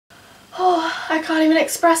Oh, I can't even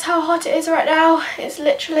express how hot it is right now. It's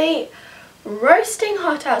literally roasting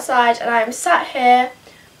hot outside and I'm sat here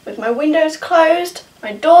with my windows closed,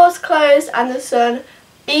 my doors closed and the sun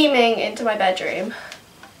beaming into my bedroom.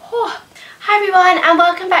 Oh. Hi everyone and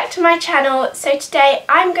welcome back to my channel. So today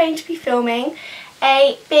I'm going to be filming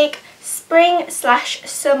a big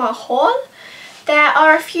spring/summer haul. There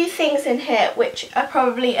are a few things in here which are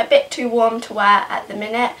probably a bit too warm to wear at the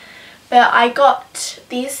minute, but I got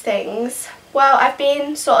these things, well, I've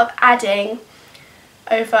been sort of adding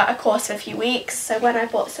over a course of a few weeks, so when I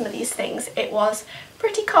bought some of these things it was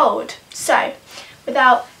pretty cold. So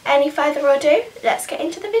without any further ado, let's get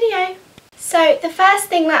into the video. So the first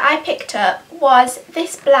thing that I picked up was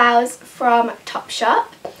this blouse from Topshop,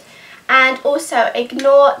 and also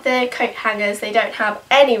ignore the coat hangers, they don't have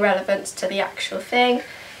any relevance to the actual thing.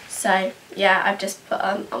 So yeah, I've just put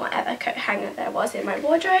on whatever coat hanger there was in my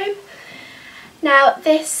wardrobe. Now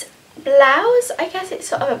this blouse, I guess it's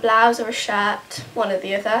sort of a blouse or a shirt, one or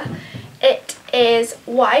the other. It is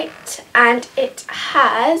white and it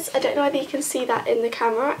has, I don't know whether you can see that in the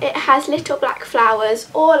camera, it has little black flowers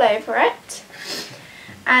all over it.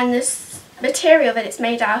 And this material that it's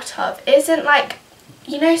made out of isn't like,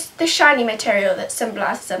 you know, the shiny material that some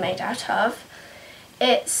blouses are made out of.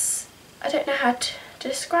 It's, I don't know how to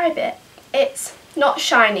describe it. It's not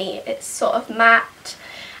shiny, it's sort of matte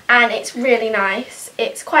and it's really nice.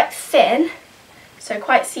 It's quite thin, so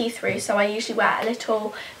quite see-through, so I usually wear a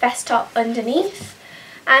little vest top underneath.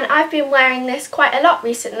 And I've been wearing this quite a lot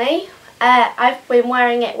recently. I've been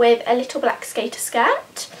wearing it with a little black skater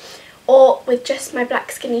skirt or with just my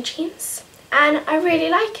black skinny jeans, and I really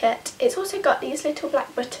like it. It's also got these little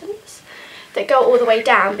black buttons that go all the way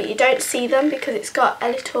down, but you don't see them because it's got a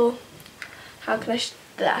little, how can I,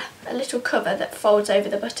 there, a little cover that folds over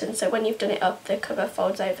the buttons, so when you've done it up the cover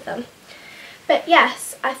folds over them. But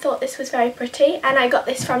yes, I thought this was very pretty and I got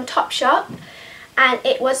this from Topshop and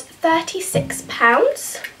it was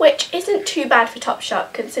 £36, which isn't too bad for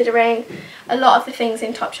Topshop considering a lot of the things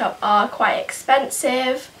in Topshop are quite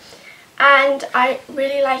expensive, and I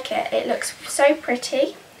really like it. It looks so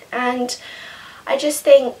pretty and I just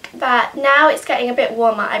think that now it's getting a bit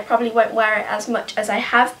warmer, I probably won't wear it as much as I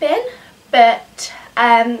have been, but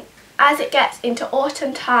as it gets into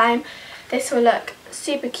autumn time this will look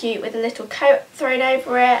super cute with a little coat thrown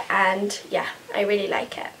over it, and yeah, I really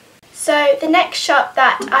like it. So the next shop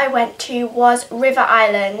that I went to was River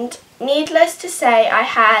Island. Needless to say, I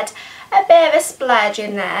had a bit of a splurge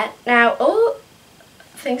in there. Now, oh,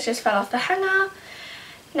 things just fell off the hanger.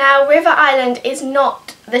 Now River Island is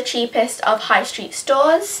not the cheapest of high street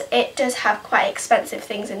stores. It does have quite expensive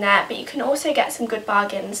things in there, but you can also get some good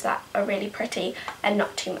bargains that are really pretty and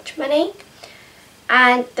not too much money.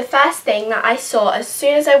 And the first thing that I saw as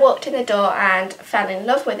soon as I walked in the door and fell in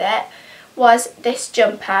love with it was this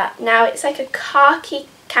jumper. Now it's like a khaki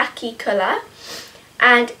colour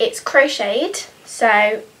and it's crocheted,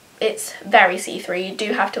 so it's very see-through. You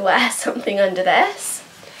do have to wear something under this.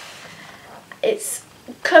 It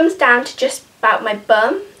comes down to just about my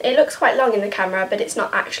bum. It looks quite long in the camera, but it's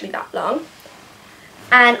not actually that long.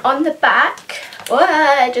 And on the back, whoa,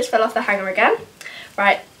 it just fell off the hanger again.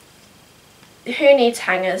 Right. Who needs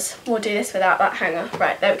hangers? We'll do this without that hanger.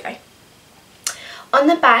 Right, there we go. On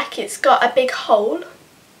the back it's got a big hole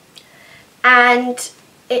and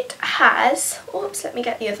it has, oops, let me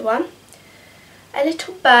get the other one, a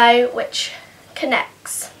little bow which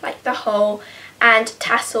connects like the hole and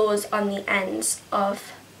tassels on the ends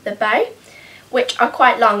of the bow, which are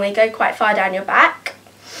quite long, they go quite far down your back.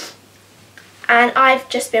 And I've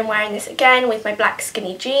just been wearing this again with my black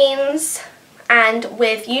skinny jeans and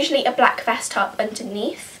with usually a black vest top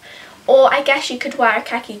underneath, or I guess you could wear a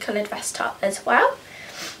khaki coloured vest top as well.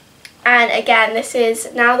 And again, this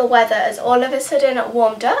is, now the weather has all of a sudden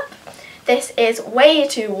warmed up. This is way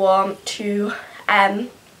too warm to wear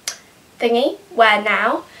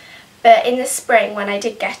now, but in the spring when I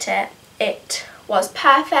did get it, it was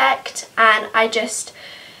perfect, and I just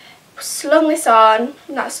slung this on,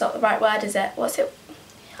 that's not the right word is it, what's it?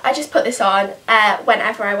 I just put this on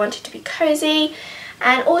whenever I wanted to be cozy.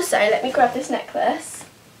 And also, let me grab this necklace.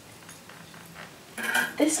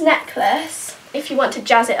 This necklace, if you want to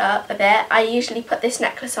jazz it up a bit, I usually put this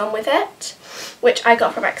necklace on with it, which I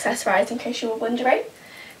got from Accessorize in case you were wondering,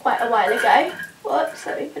 quite a while ago. Whoops,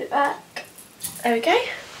 let me put it back. There we go.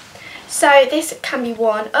 So this can be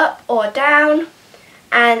worn up or down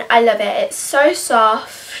and I love it. It's so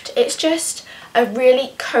soft. It's just a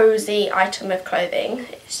really cozy item of clothing.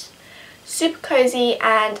 It's super cozy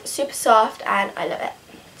and super soft and I love it.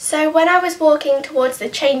 So when I was walking towards the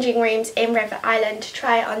changing rooms in River Island to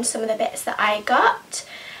try on some of the bits that I got,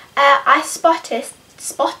 I spotted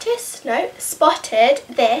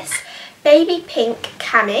this baby pink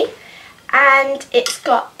cami, and it's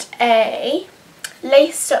got a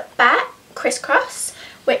laced up back crisscross,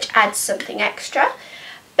 which adds something extra.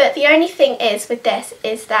 But the only thing is with this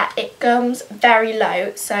is that it comes very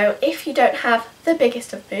low, so if you don't have the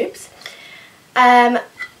biggest of boobs,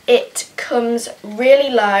 it comes really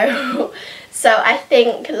low. So I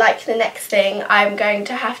think, like the next thing, I'm going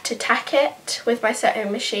to have to tack it with my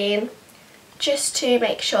sewing machine just to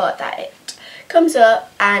make sure that it comes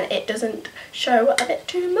up and it doesn't show a bit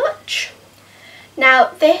too much.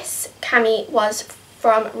 Now this cami was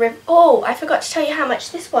from oh, I forgot to tell you how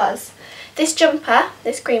much this was. This jumper,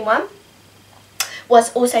 this green one,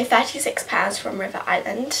 was also £36 from River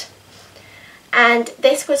Island. And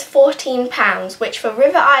this was £14, which for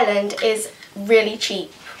River Island is really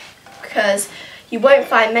cheap, because you won't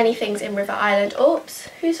find many things in River Island. Oops,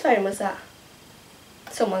 whose phone was that?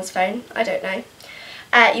 Someone's phone, I don't know.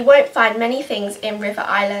 You won't find many things in River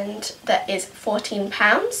Island that is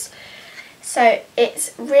 £14. So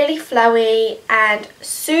it's really flowy and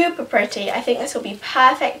super pretty. I think this will be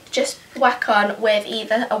perfect just whack on with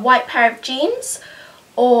either a white pair of jeans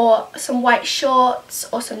or some white shorts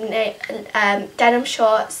or some denim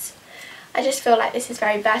shorts. I just feel like this is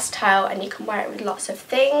very versatile and you can wear it with lots of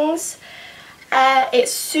things.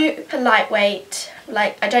 It's super lightweight,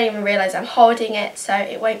 like I don't even realise I'm holding it, so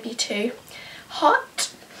it won't be too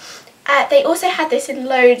hot. They also had this in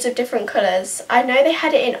loads of different colours. I know they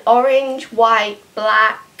had it in orange, white,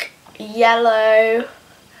 black, yellow.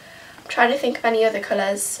 I'm trying to think of any other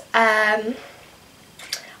colours. I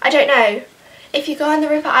don't know. If you go on the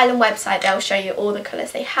River Island website, they'll show you all the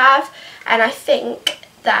colours they have, and I think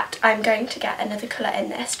that I'm going to get another colour in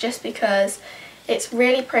this just because it's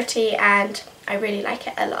really pretty and I really like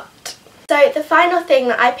it a lot. So the final thing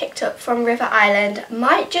that I picked up from River Island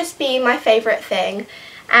might just be my favourite thing,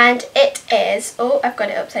 and it is, oh, I've got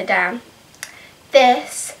it upside down,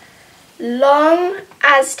 this long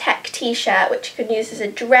Aztec t-shirt which you can use as a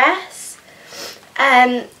dress.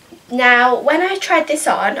 Now when I tried this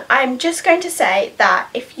on, I'm just going to say that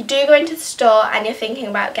if you do go into the store and you're thinking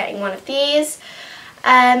about getting one of these,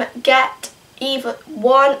 get either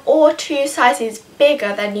 1 or 2 sizes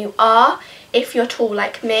bigger than you are if you're tall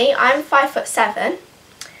like me. I'm 5'7",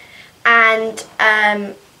 and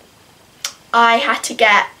I had to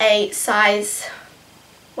get a size,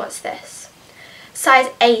 what's this? Size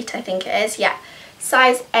 8 I think it is, yeah.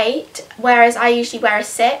 Size 8, whereas I usually wear a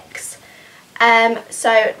 6.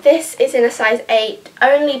 So this is in a size 8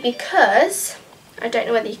 only because, I don't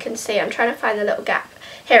know whether you can see, I'm trying to find the little gap.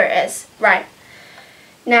 Here it is, right.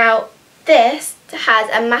 Now this has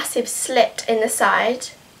a massive slit in the side,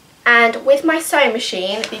 and with my sewing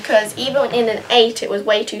machine, because even in an 8 it was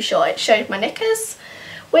way too short, it showed my knickers,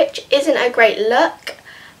 which isn't a great look.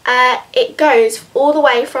 It goes all the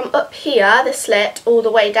way from up here, the slit, all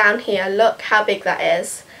the way down here. Look how big that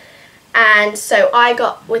is. And so I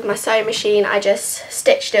got, with my sewing machine, I just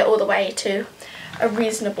stitched it all the way to a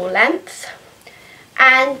reasonable length.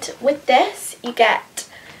 And with this you get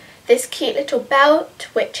this cute little belt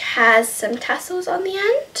which has some tassels on the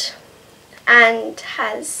end and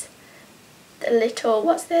has the little,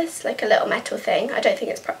 what's this, like a little metal thing. I don't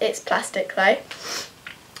think it's plastic though.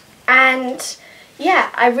 And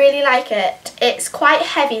yeah, I really like it. It's quite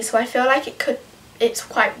heavy, so I feel like it's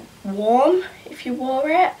quite warm if you wore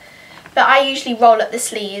it. But I usually roll up the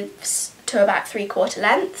sleeves to about 3/4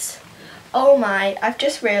 lengths. Oh my, I've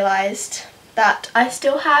just realised that I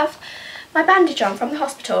still have my bandage on from the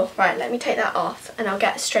hospital. Right, let me take that off and I'll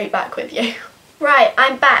get straight back with you. Right,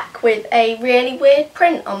 I'm back with a really weird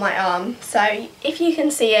print on my arm. So if you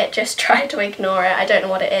can see it, just try to ignore it. I don't know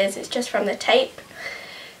what it is, it's just from the tape.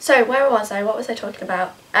 So where was I? What was I talking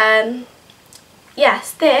about?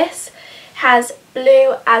 Yes, this has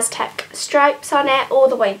blue Aztec stripes on it all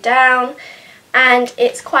the way down, and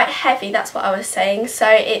it's quite heavy, that's what I was saying, so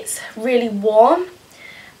it's really warm,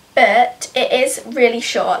 but it is really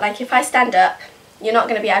short. Like if I stand up, you're not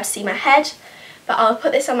going to be able to see my head, but I'll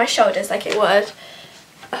put this on my shoulders like it would.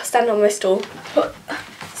 I'll stand on my stool.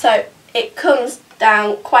 So it comes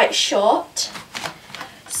down quite short,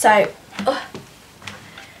 so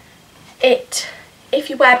if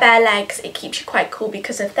you wear bare legs, it keeps you quite cool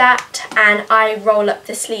because of that, and I roll up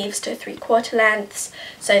the sleeves to 3/4 lengths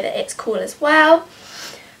so that it's cool as well.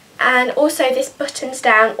 And also this buttons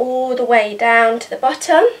down all the way down to the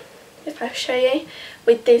bottom, if I show you,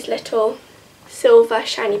 with these little silver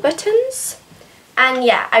shiny buttons. And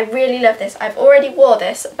yeah, I really love this. I've already wore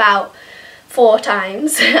this about 4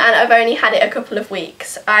 times and I've only had it a couple of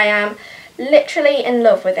weeks. I am literally in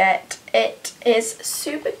love with it. It is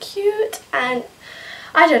super cute, and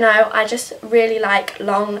I don't know, I just really like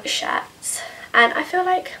long shirts, and I feel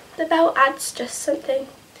like the belt adds just something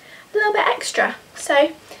a little bit extra.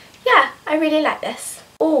 So yeah, I really like this.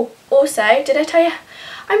 Oh, also, did I tell you?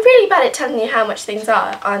 I'm really bad at telling you how much things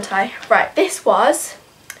are, aren't I? Right, this was...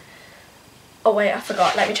 oh wait, I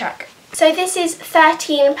forgot, let me check. So this is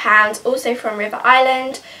 £13, also from River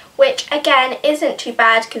Island, which again isn't too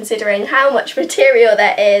bad considering how much material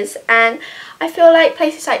there is, and I feel like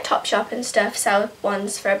places like Topshop and stuff sell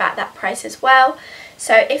ones for about that price as well.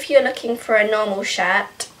 So if you're looking for a normal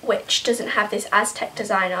shirt which doesn't have this Aztec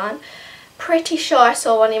design on, pretty sure I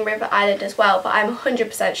saw one in River Island as well, but I'm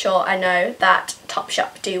 100% sure I know that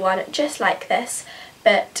Topshop do one just like this,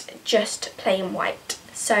 but just plain white.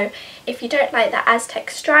 So if you don't like the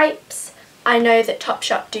Aztec stripes, I know that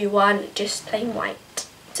Topshop do one just plain white.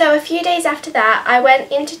 So a few days after that, I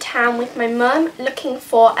went into town with my mum looking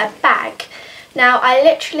for a bag. Now I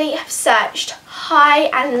literally have searched high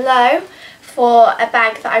and low for a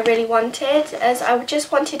bag that I really wanted, as I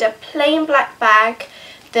just wanted a plain black bag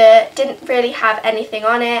that didn't really have anything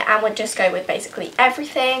on it and would just go with basically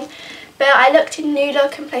everything. But I looked in New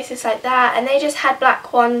Look and places like that, and they just had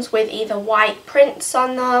black ones with either white prints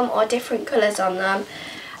on them or different colours on them,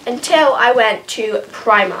 until I went to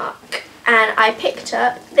Primark and I picked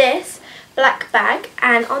up this black bag,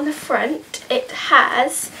 and on the front it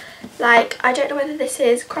has, like, I don't know whether this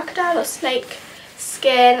is crocodile or snake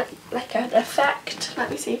skin, like an effect.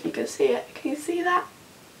 Let me see if you can see it. Can you see that?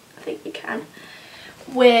 I think you can.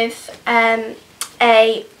 With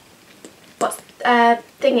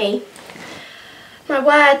thingy, my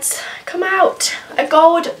words come out, a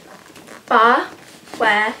gold bar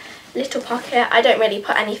where little pocket. I don't really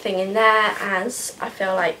put anything in there as I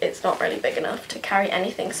feel like it's not really big enough to carry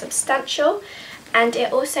anything substantial, and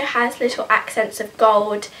it also has little accents of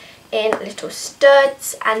gold in little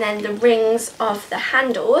studs and then the rings of the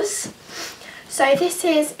handles. So this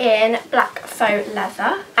is in black faux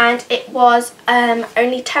leather, and it was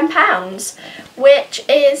only £10, which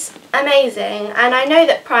is amazing. And I know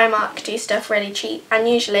that Primark do stuff really cheap, and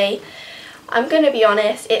usually, I'm going to be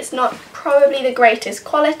honest, it's not probably the greatest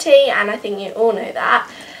quality, and I think you all know that.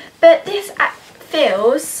 But this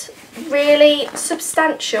feels really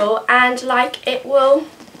substantial and like it will,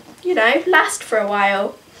 you know, last for a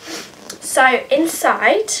while. So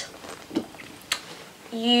inside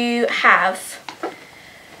you have...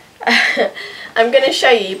 I'm going to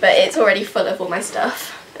show you, but it's already full of all my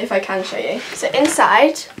stuff, if I can show you. So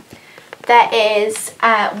inside there is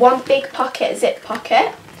one big pocket, zip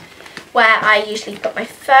pocket, where I usually put my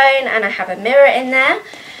phone, and I have a mirror in there.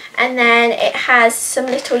 And then it has some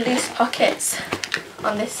little loose pockets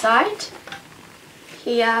on this side.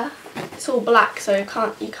 Here, it's all black so you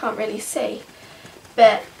can't really see.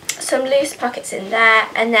 But some loose pockets in there,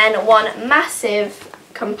 and then one massive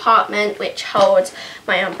compartment which holds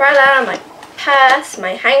my umbrella, my purse,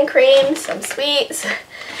 my hand cream, some sweets,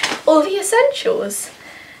 all the essentials.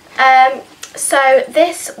 So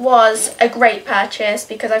this was a great purchase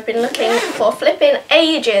because I've been looking for flipping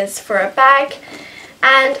ages for a bag,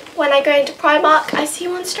 and when I go into Primark I see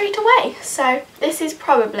one straight away. So this is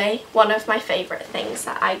probably one of my favourite things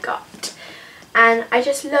that I got, and I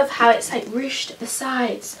just love how it's like ruched at the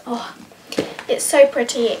sides. Oh, it's so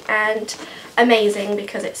pretty and amazing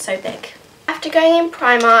because it's so big. After going in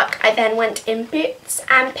Primark, I then went in Boots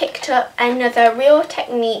and picked up another Real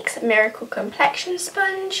Techniques Miracle Complexion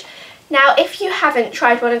Sponge. Now if you haven't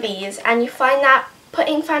tried one of these and you find that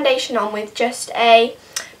putting foundation on with just a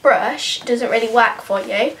brush doesn't really work for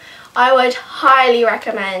you, I would highly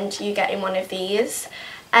recommend you getting one of these.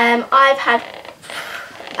 I've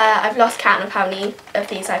lost count of how many of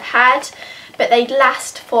these I've had, but they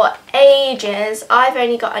last for ages. I've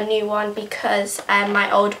only got a new one because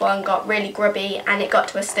my old one got really grubby, and it got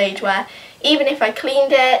to a stage where even if I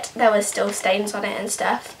cleaned it, there was still stains on it and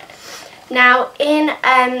stuff. Now in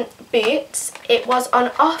Boots, it was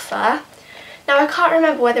on offer. Now I can't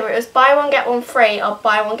remember whether it was buy one get one free or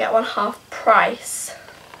buy one get one half price.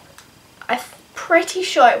 I'm pretty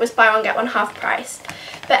sure it was buy one get one half price.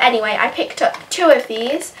 But anyway, I picked up two of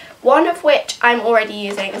these, one of which I'm already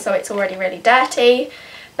using, so it's already really dirty,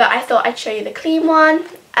 but I thought I'd show you the clean one.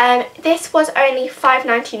 This was only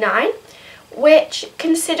 £5.99, which,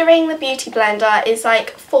 considering the Beauty Blender is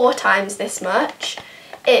like 4 times this much,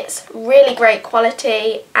 it's really great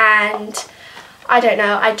quality, and I don't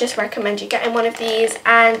know, I just recommend you getting one of these.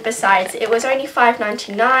 And besides, it was only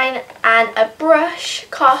 £5.99, and a brush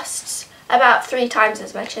costs about 3 times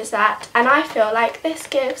as much as that, and I feel like this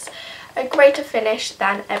gives a greater finish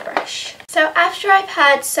than a brush. So after I've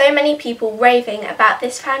heard so many people raving about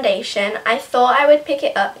this foundation, I thought I would pick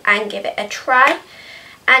it up and give it a try.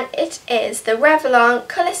 And it is the Revlon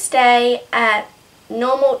Colour Stay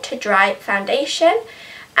Normal to Dry Foundation,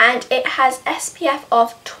 and it has SPF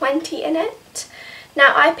of 20 in it.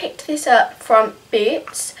 Now I picked this up from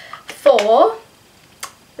Boots for,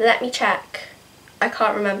 let me check, I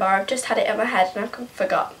can't remember, I've just had it in my head and I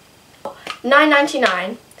forgot.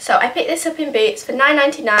 $9.99. So I picked this up in Boots for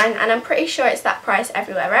 $9.99, and I'm pretty sure it's that price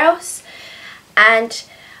everywhere else. And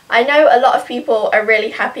I know a lot of people are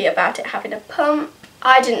really happy about it having a pump.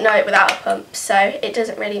 I didn't know it without a pump, so it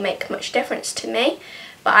doesn't really make much difference to me,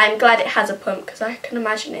 but I'm glad it has a pump because I can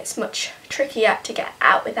imagine it's much trickier to get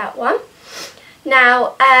out without one.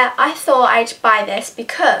 Now I thought I'd buy this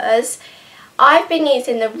because I've been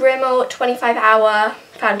using the Rimmel 25-hour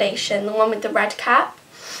foundation, the one with the red cap,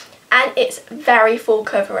 and it's very full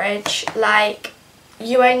coverage. Like,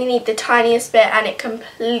 you only need the tiniest bit and it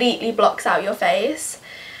completely blocks out your face.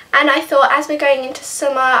 And I thought, as we're going into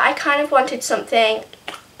summer, I kind of wanted something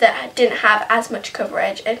that didn't have as much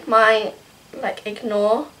coverage. It might, like,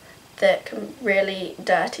 ignore the really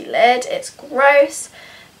dirty lid. It's gross,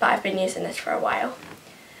 but I've been using this for a while.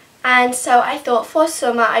 And so I thought, for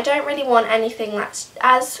summer, I don't really want anything that's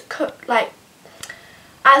as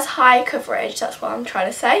high coverage. That's what I'm trying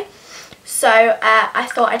to say. So I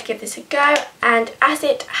thought I'd give this a go, and as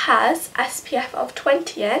it has SPF of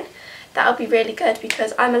 20 in, that'll be really good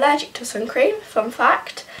because I'm allergic to sun cream, fun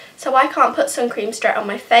fact, so I can't put sun cream straight on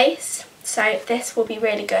my face. So this will be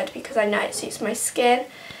really good because I know it suits my skin,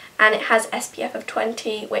 and it has SPF of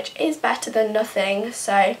 20, which is better than nothing.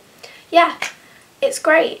 So yeah, it's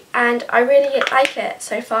great and I really like it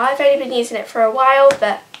so far. I've only been using it for a while,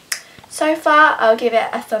 but so far I'll give it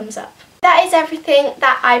a thumbs up. That is everything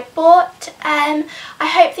that I bought. I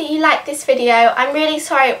hope that you liked this video. I'm really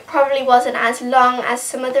sorry it probably wasn't as long as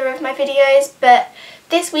some other of my videos, but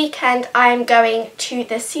this weekend I'm going to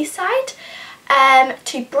the seaside,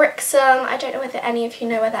 to Brixham. I don't know whether any of you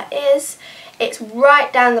know where that is. It's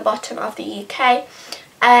right down the bottom of the UK.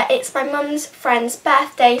 It's my mum's friend's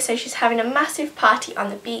birthday, so she's having a massive party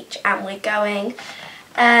on the beach and we're going.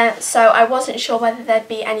 So I wasn't sure whether there'd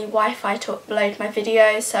be any Wi-Fi to upload my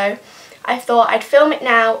videos, so I thought I'd film it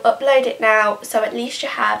now, upload it now, so at least you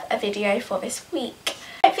have a video for this week.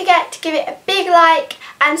 Don't forget to give it a big like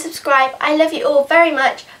and subscribe. I love you all very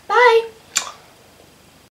much. Bye!